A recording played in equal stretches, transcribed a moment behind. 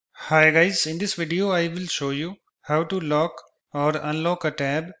Hi guys, in this video I will show you how to lock or unlock a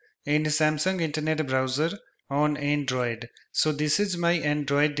tab in Samsung Internet Browser on Android. So this is my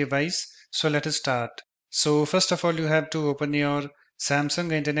Android device. So let us start. So first of all you have to open your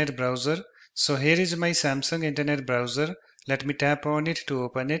Samsung Internet Browser. So here is my Samsung Internet Browser. Let me tap on it to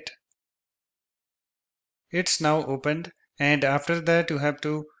open it. It's now opened, and after that you have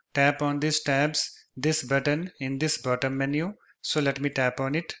to tap on this button in this bottom menu. So let me tap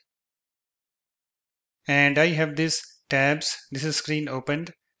on it. And I have this this is screen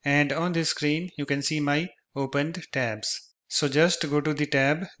opened, and on this screen you can see my opened tabs. So just go to the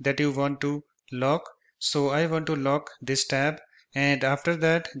tab that you want to lock. So I want to lock this tab, and after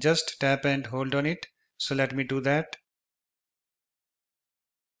that just tap and hold on it. So let me do that.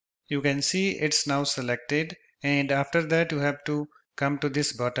 You can see it's now selected, and after that you have to come to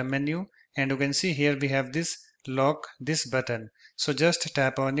this bottom menu, and you can see here we have this lock this button. So just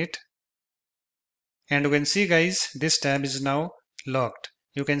tap on it. And you can see guys, this tab is now locked.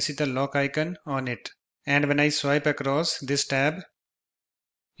 You can see the lock icon on it. And when I swipe across this tab,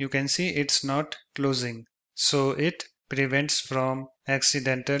 you can see it's not closing. So it prevents from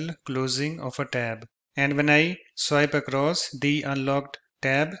accidental closing of a tab. And when I swipe across the unlocked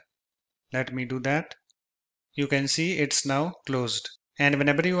tab, let me do that. You can see it's now closed. And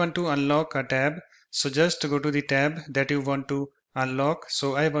whenever you want to unlock a tab, so just go to the tab that you want to unlock.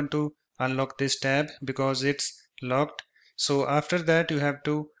 So I want to unlock this tab because it's locked. So after that you have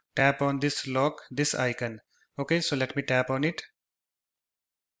to tap on this lock, this icon. Okay, so let me tap on it.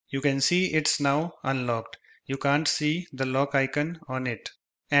 You can see it's now unlocked. You can't see the lock icon on it.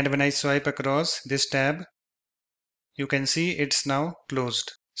 And when I swipe across this tab, you can see it's now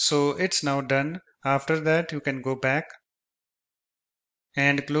closed. So it's now done. After that you can go back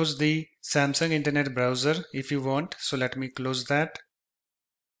and close the Samsung Internet Browser if you want. So let me close that.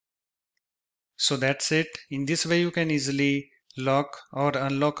 So that's it. In this way you can easily lock or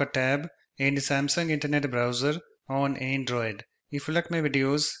unlock a tab in Samsung Internet Browser on Android. If you like my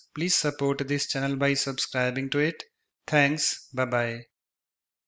videos, please support this channel by subscribing to it. Thanks. Bye bye.